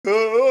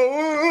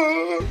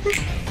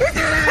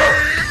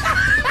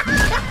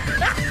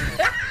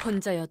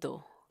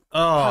혼자여도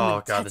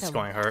Oh god, this is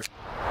going to hurt.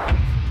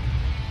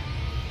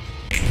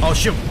 Oh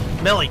shoot,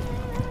 Millie!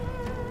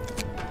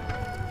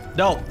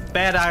 No,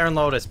 bad Iron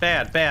Lotus,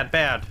 bad, bad,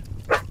 bad.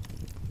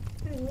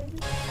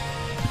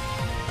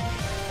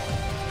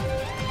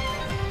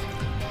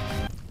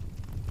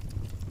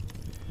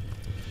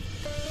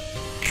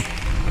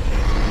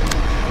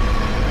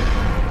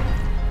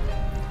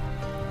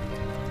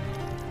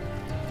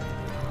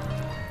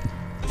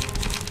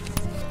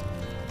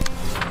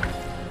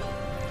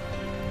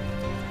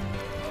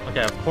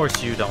 Okay, of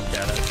course you don't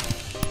get it.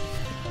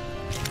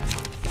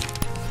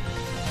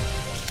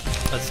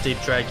 Let's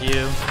deep drag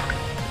you.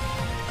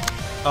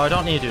 Oh, I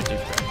don't need to do deep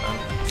drag then.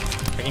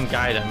 I can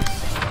guidance.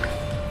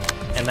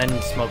 And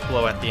then smoke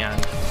blow at the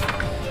end.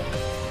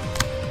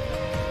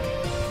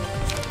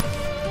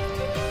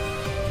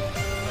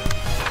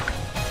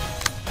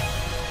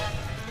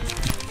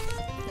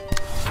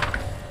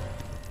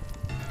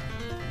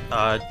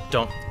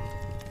 Don't.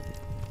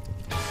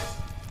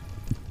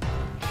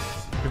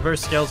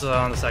 Reverse scales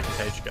are on the second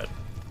page, good.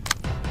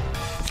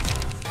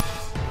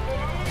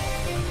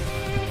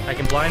 I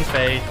can blind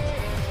faith.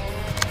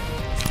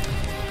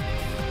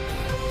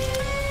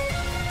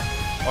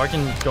 Or I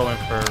can go in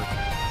for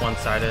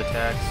one-sided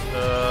attacks.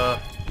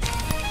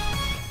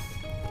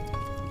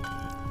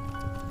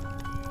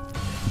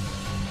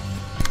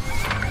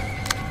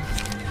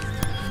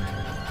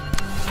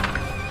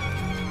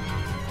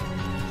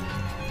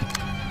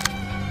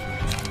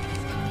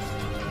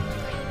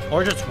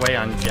 Or just wait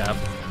on Geb.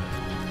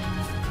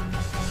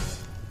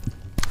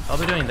 I'll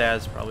be doing that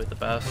is probably the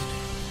best.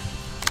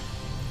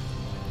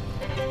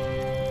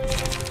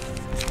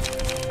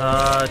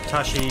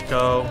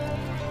 Tashiko.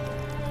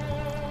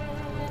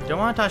 Don't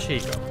want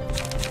Tashiko.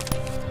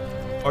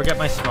 Or get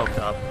my smoke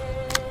up.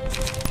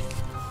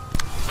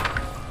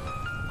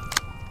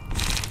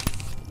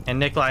 And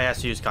Nikolai has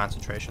to use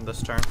concentration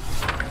this turn.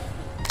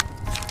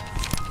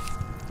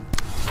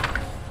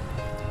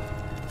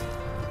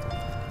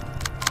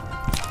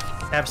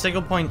 Have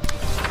single point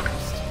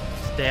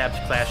stabs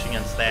clash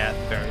against that,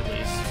 at the very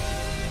least.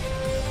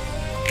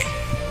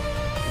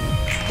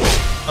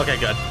 Okay,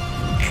 good.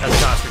 That's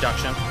cost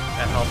reduction.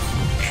 That helps.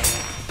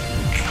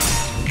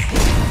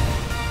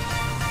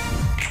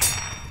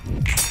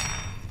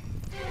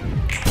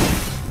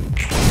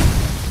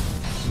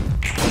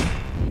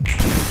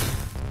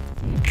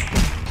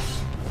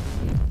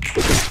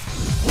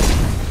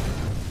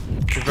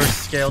 Reverse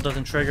scale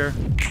doesn't trigger.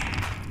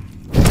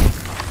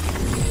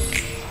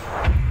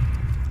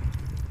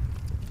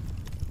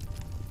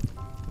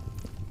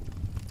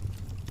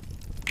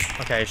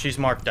 Okay, she's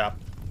marked up.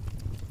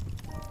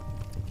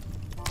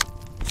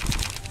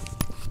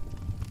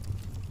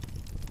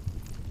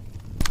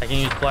 I can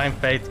use Blind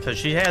Faith because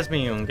she has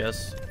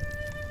Miyungus.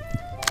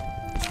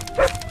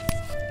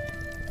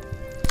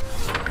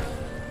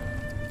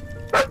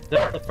 Is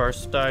that the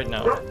first die?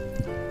 No.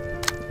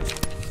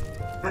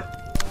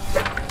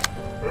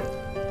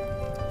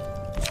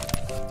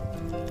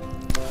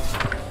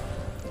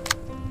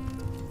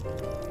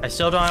 I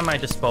still don't have my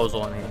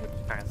disposal in here, which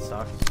kind of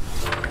sucks.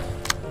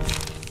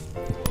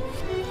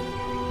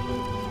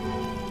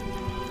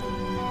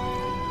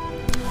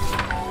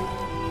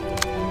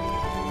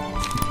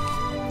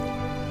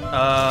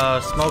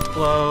 Smoke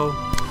blow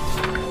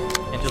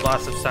into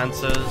loss of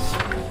senses.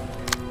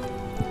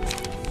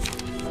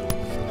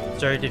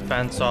 Sturdy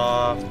defense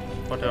off.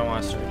 What do I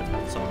want to sturdy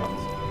defense off?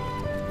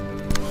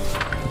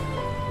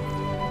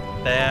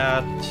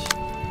 That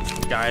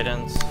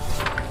guidance.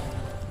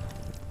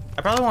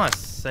 I probably want to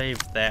save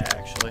that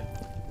actually.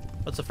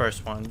 What's the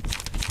first one?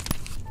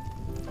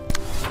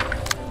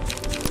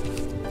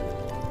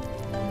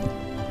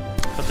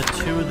 Put the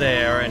 2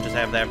 there and just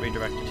have that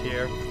redirected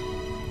here.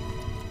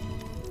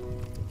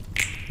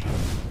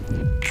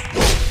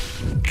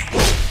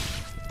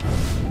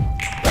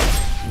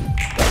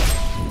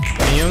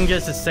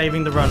 Miyungus is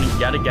saving the run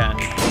yet again.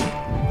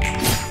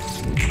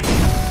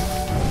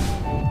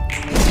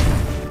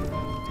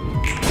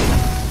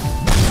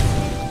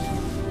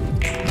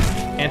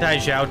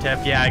 Anti-Xiao tip,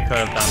 yeah, I could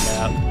have done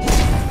that.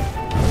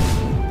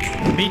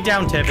 Beat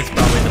down tip is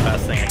probably the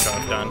best thing I could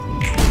have done.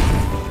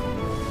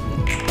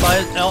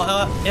 But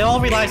it all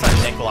relies on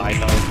Nikolai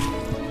though.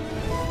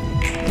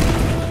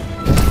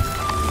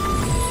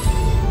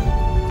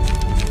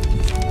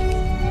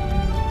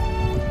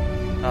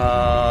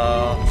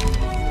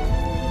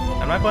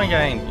 I'm not going to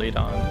get any bleed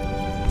on.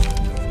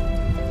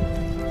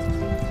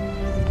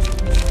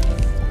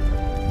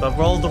 But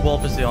Roll the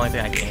Wolf is the only thing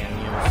I can use.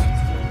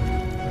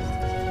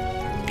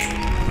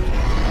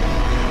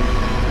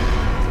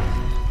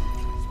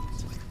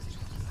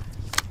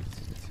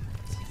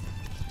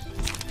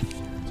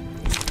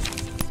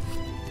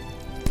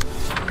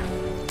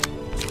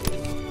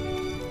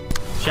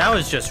 Xiao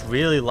is just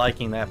really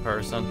liking that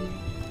person.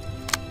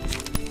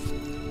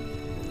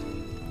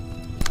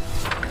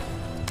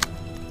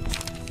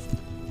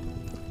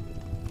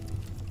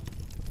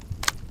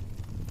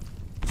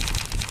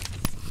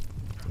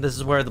 This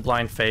is where the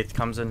Blind Faith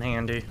comes in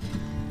handy.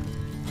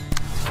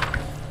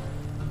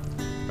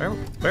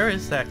 Where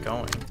is that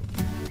going?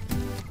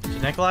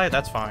 Nikolai?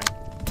 That's fine.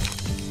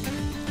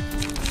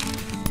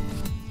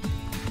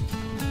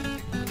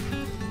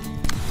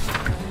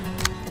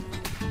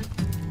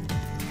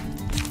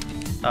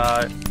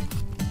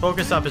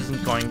 Focus up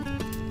isn't going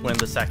to win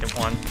the second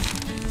one.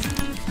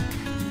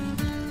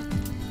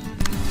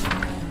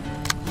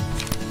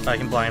 I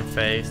can blind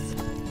faith.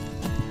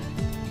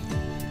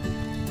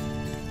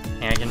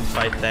 And I can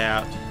fight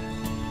that.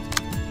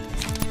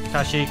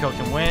 Tashiko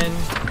can win.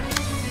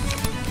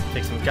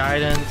 Take some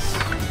guidance.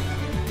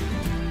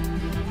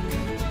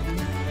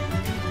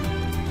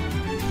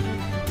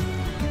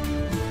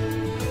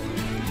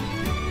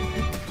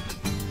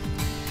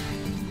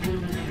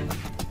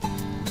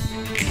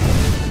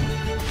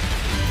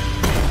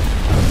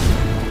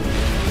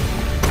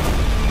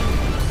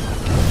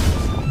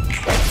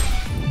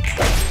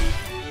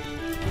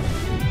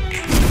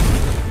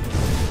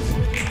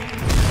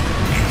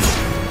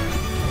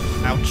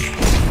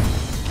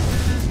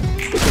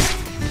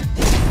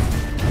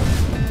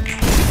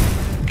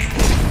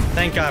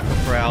 Thank God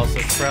for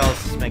paralysis.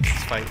 Paralysis makes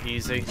this fight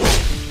easy.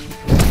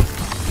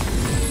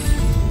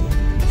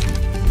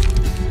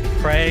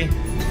 Pray.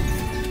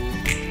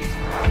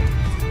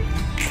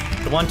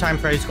 The one-time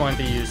pray is going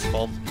to be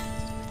useful.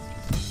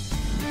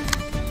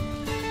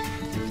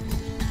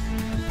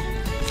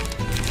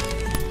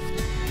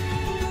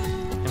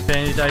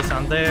 Infinity dice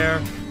on there.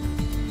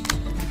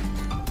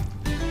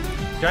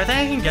 Do I think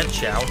I can get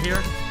Xiao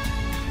here?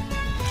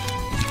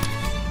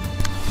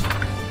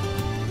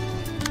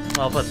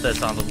 I'll put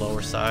this on the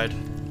lower side.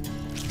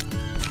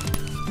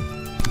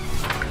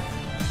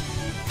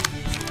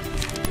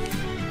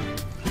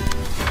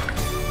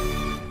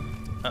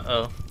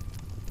 Uh-oh.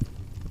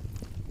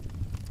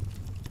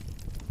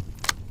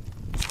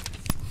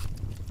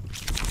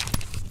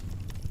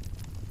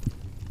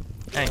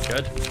 Ain't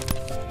good.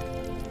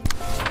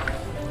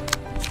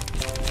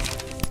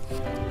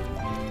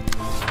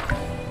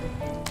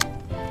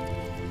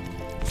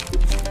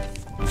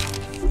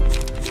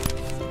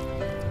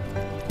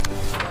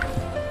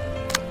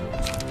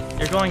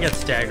 You're going to get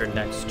staggered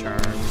next turn.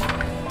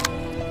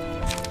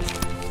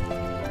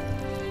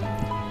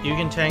 You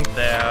can tank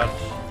that.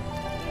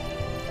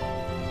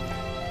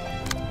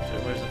 So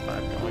where's the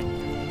 5 going?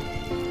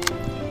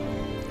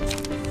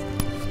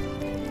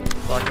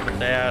 Block it with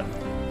that.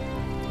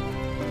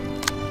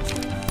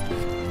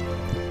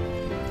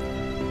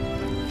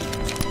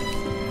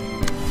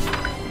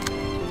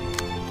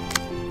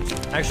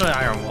 Actually,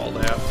 iron wall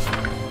that.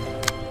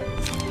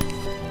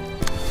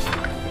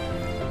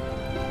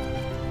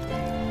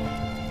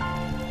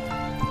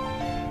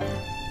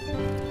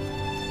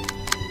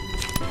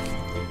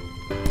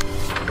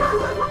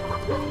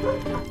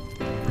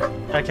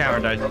 That counter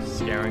dice is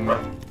scaring me.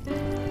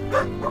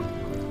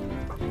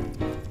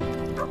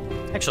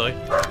 Actually,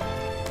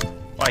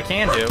 what I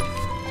can do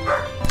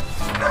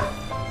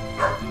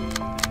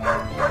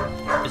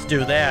is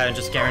do that and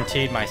just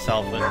guaranteed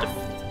myself a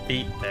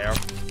defeat there.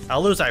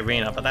 I'll lose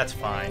Irina, but that's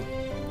fine.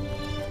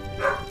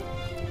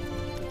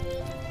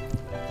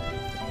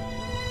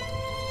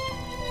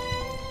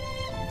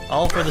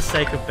 All for the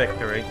sake of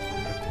victory.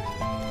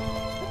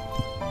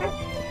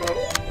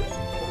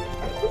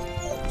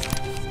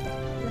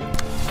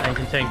 You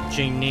can take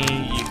Genie,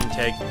 you can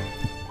take...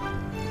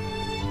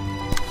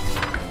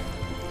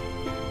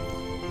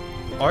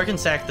 Or I can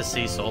sack the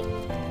Cecil.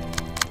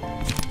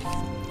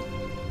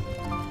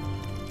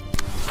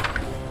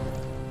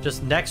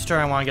 Just next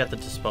turn I want to get the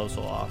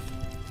disposal off.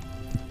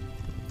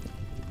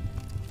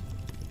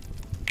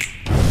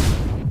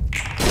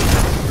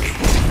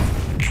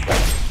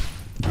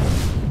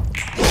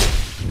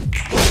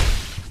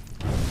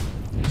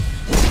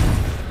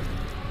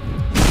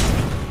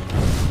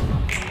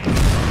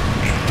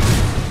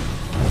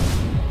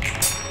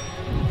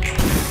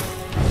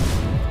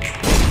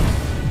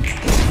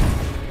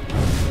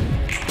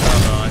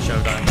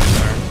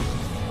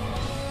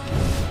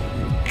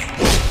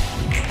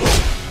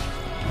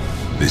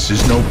 This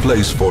is no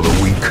place for the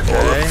weak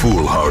or a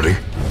foolhardy.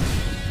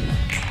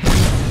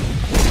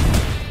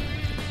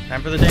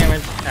 Time for the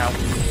damage. Ow.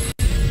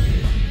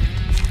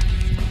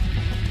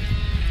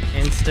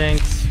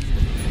 Instincts.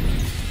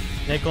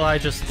 Nikolai,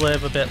 just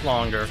live a bit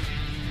longer.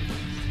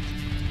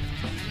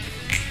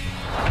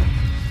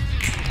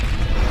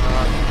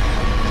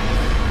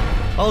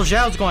 Oh,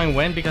 Xiao's going to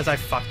win because I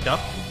fucked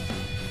up.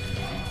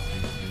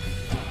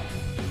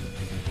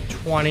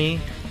 20.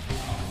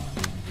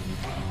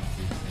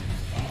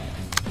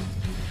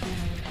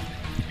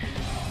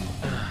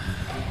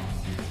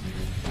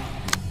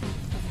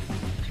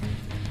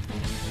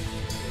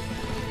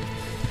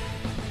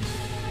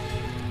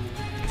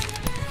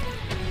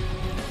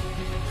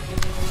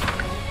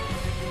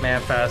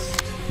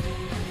 Manifest.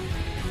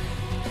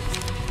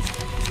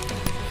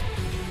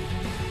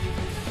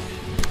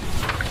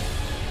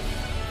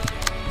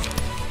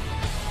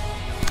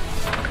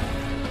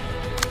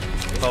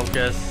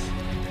 Focus.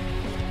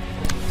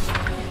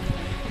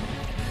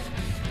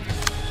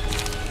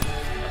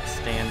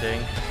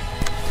 Standing.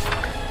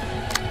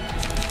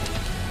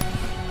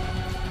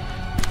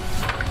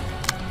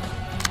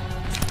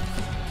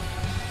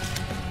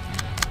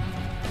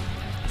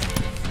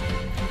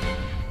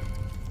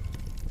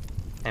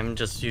 And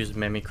just use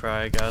Mimicry,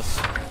 I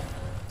guess.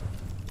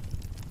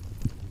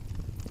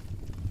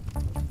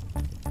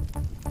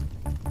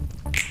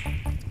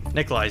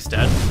 Nikolai's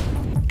dead.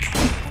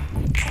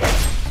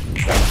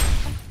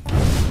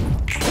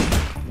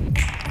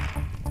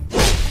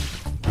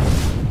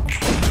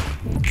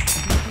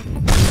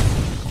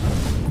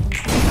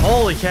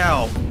 Holy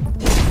cow!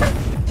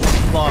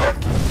 Fuck.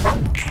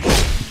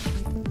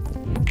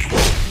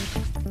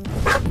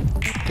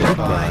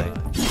 Goodbye.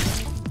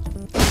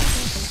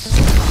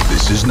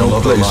 This is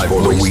no place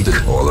for the weak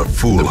or the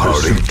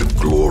foolhardy. The pursuit of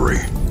glory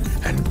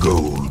and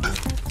gold.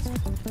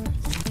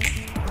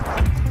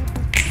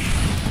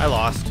 I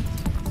lost.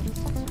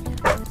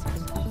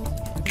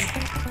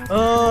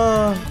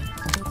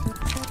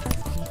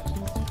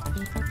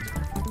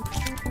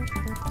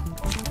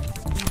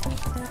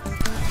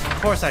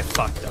 Of course I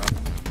fucked up.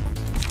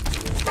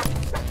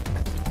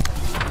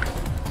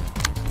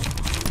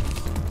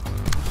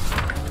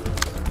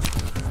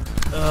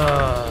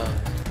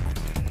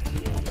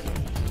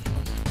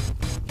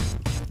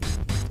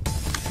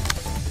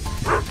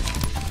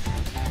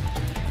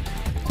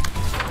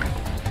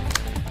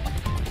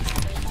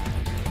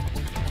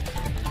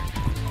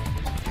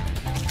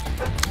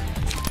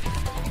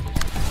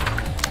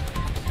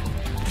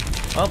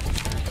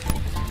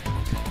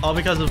 All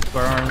because of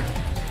burn.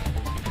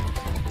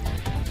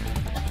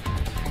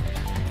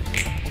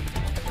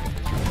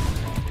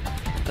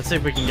 Let's see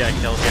if we can get a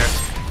kill here.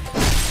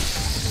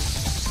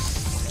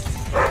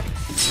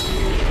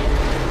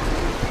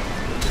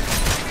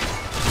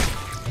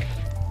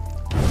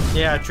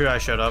 Yeah, true, I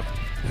showed up.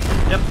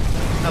 Yep,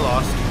 I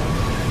lost.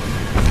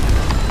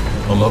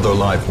 Another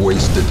life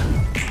wasted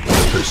in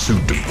the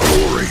pursuit of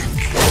glory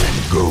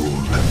and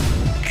gold.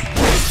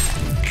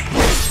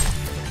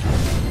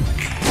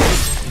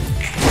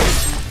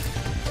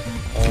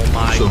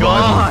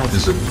 Survival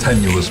is a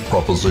tenuous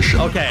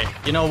proposition. Okay,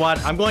 you know what?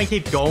 I'm going to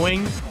keep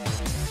going.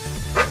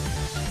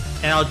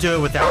 And I'll do it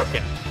without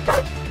him.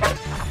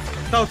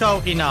 Coco,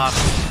 enough.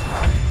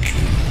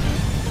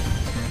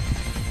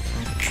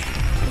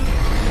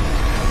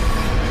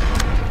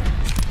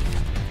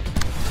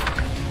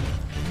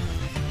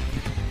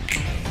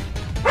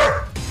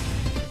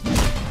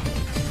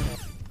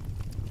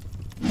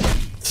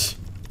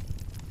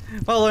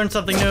 Well, learn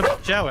something new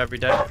about Xiao every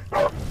day.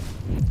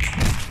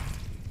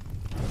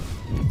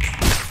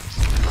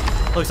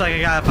 Looks like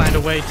I gotta find a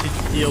way to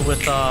deal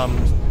with, So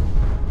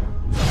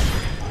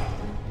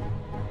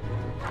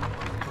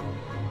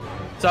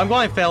I'm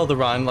going to fail the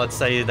run, let's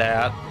say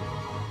that.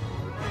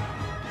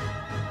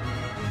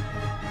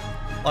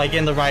 Like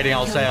in the writing,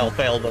 I'll say I'll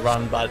fail the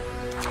run, but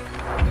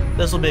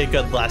this will be a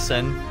good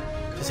lesson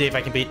to see if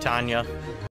I can beat Tanya.